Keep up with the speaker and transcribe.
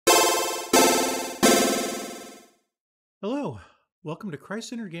Hello, welcome to Christ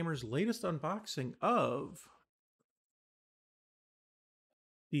Center Gamer's latest unboxing of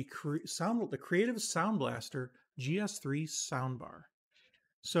the Creative Sound Blaster GS3 soundbar.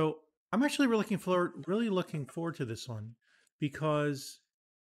 So I'm actually really looking forward to this one because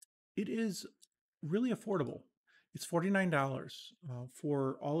it is really affordable. It's $49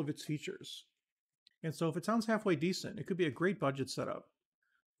 for all of its features, and so if it sounds halfway decent, it could be a great budget setup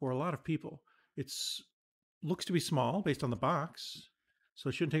for a lot of people. It's looks to be small based on the box, so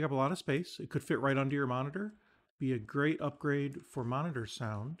it shouldn't take up a lot of space. It could fit right under your monitor, be a great upgrade for monitor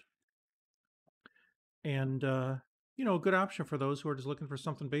sound, and a good option for those who are just looking for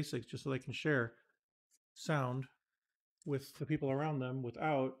something basic, just so they can share sound with the people around them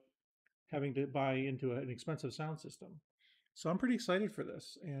without having to buy into an expensive sound system. So I'm pretty excited for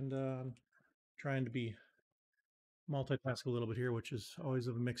this, and trying to be multitask a little bit here, which is always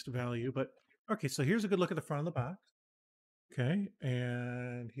of a mixed value. But okay, so here's a good look at the front of the box. Okay,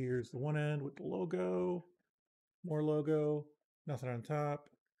 and here's the one end with the logo, more logo, nothing on top.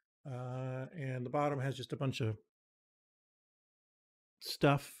 And the bottom has just a bunch of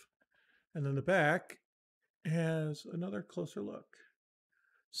stuff. And then the back has another closer look.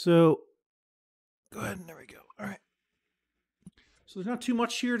 So go ahead, and there we go. All right. So there's not too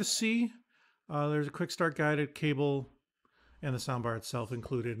much here to see. There's a quick start guided cable and the soundbar itself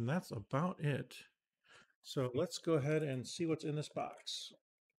included, and that's about it. So let's go ahead and see what's in this box.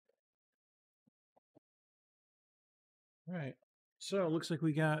 All right. So it looks like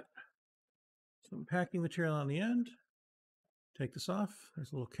we got some packing material on the end. Take this off.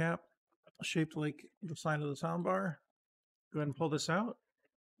 There's a little cap shaped like the sign of the soundbar. Go ahead and pull this out.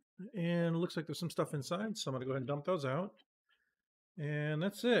 And it looks like there's some stuff inside, so I'm going to go ahead and dump those out. And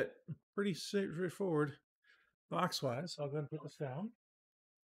that's it. Pretty straightforward box-wise. I'll go ahead and put this down.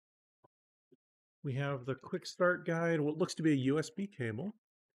 We have the quick start guide, what looks to be a USB cable.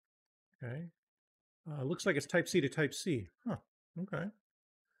 Okay. Looks like it's Type-C to Type-C. Huh. Okay.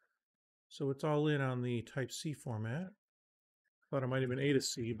 So it's all in on the Type-C format. Thought it might have been A to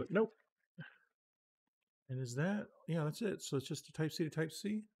C, but nope. And is that, yeah, that's it. So it's just a Type-C to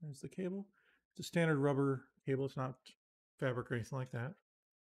Type-C. There's the cable. It's a standard rubber cable. It's not fabric or anything like that.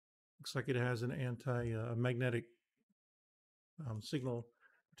 Looks like it has an anti-magnetic signal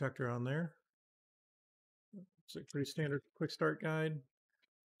protector on there. It's a pretty standard quick start guide.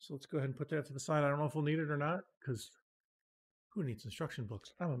 So let's go ahead and put that to the side. I don't know if we'll need it or not, because who needs instruction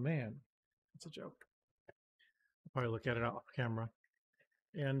books? I'm a man. That's a joke. I'll probably look at it off camera.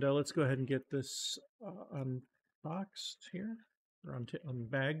 And let's go ahead and get this unboxed here, or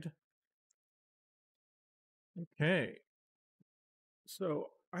unbagged. Okay. So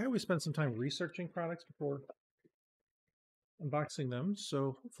I always spend some time researching products before unboxing them,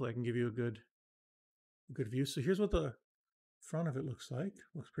 so hopefully I can give you a good view. So here's what the front of it looks like.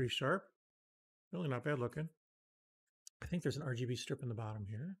 Looks pretty sharp. Really not bad looking. I think there's an RGB strip in the bottom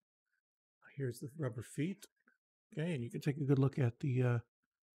here. Here's the rubber feet. Okay, and you can take a good look at the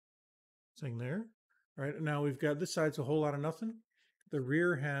thing there. All right, now we've got this side's a whole lot of nothing. The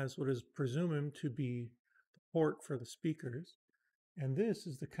rear has what is presumed to be the port for the speakers. And this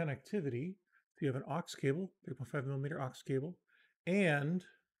is the connectivity. So you have an aux cable, 3.5 millimeter aux cable, and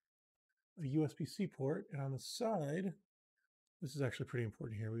a USB-C port. And on the side, this is actually pretty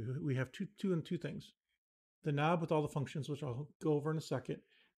important here. We have two things. The knob with all the functions, which I'll go over in a second,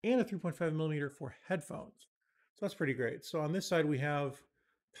 and a 3.5 millimeter for headphones. So that's pretty great. So on this side, we have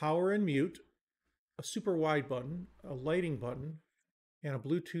power and mute, a SuperWide button, a lighting button, and a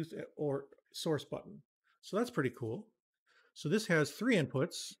Bluetooth or source button. So that's pretty cool. So this has three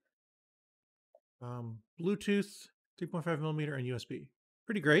inputs, Bluetooth, 3.5 millimeter, and USB.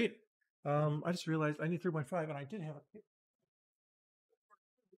 Pretty great. I just realized I need 3.5, and I did have it.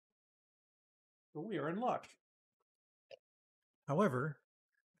 So we are in luck. However,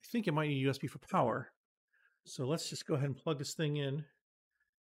 I think it might need USB for power. So let's just go ahead and plug this thing in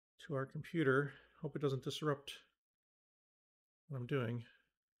to our computer. Hope it doesn't disrupt what I'm doing,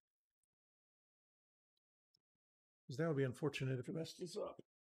 because that would be unfortunate if it messes up.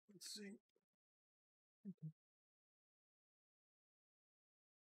 Let's see.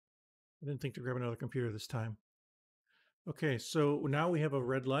 I didn't think to grab another computer this time. Okay, so now we have a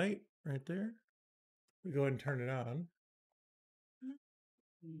red light right there. We go ahead and turn it on.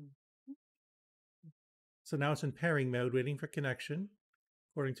 So now it's in pairing mode, waiting for connection,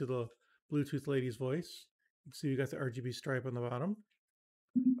 according to the Bluetooth lady's voice. You can see we got the RGB stripe on the bottom.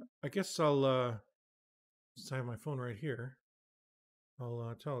 I guess I'll since I have my phone right here,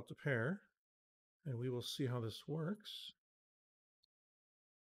 I'll tell it to pair, and we will see how this works.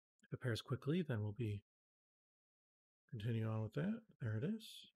 If it pairs quickly, then we'll be Continue on with that. There it is.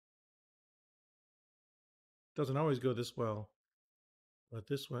 Doesn't always go this well, but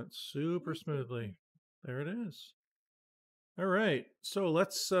this went super smoothly. There it is. All right, so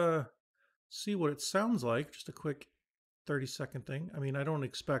let's see what it sounds like. Just a quick 30-second thing. I mean, I don't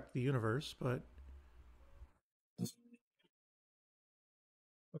expect the universe, but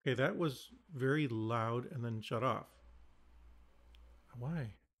okay, that was very loud and then shut off.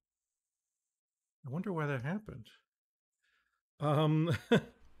 Why? I wonder why that happened.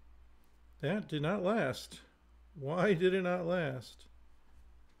 That did not last. Why did it not last?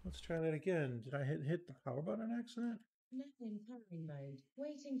 Let's try that again. Did I hit the power button on accident? Nothing powering mode.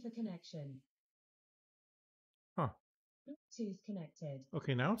 Waiting for connection. Huh. Bluetooth connected.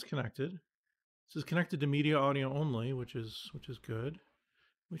 Okay, now it's connected. This is connected to media audio only, which is good.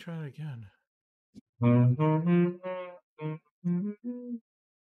 Let me try it again.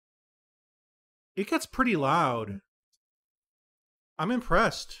 It gets pretty loud. I'm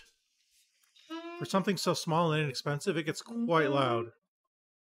impressed. For something so small and inexpensive, it gets quite loud.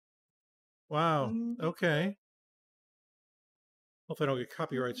 Wow. Okay. Hope I don't get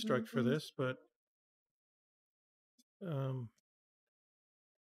copyright struck for this, but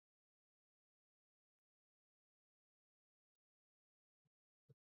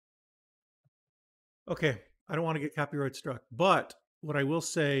okay. I don't want to get copyright struck, but what I will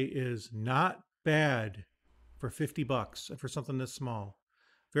say is not bad for $50 and for something this small.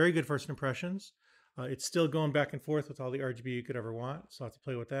 Very good first impressions. It's still going back and forth with all the RGB you could ever want, so I'll have to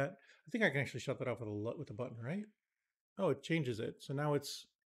play with that. I think I can actually shut that off with a button, right? Oh, it changes it. So now it's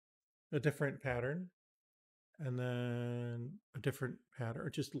a different pattern, and then a different pattern,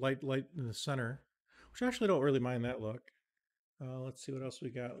 or just light in the center, which I actually don't really mind that look. Let's see what else we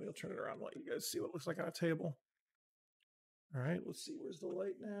got. We'll turn it around and let you guys see what it looks like on a table. All right, let's see. Where's the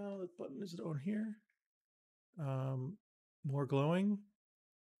light now? The button is on here. More glowing,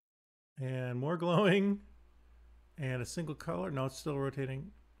 and more glowing, and a single color. No, it's still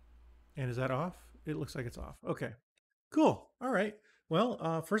rotating. And is that off? It looks like it's off. Okay, cool. All right.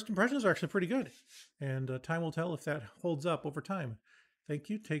 Well, first impressions are actually pretty good, and time will tell if that holds up over time. Thank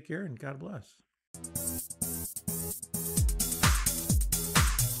you. Take care, and God bless.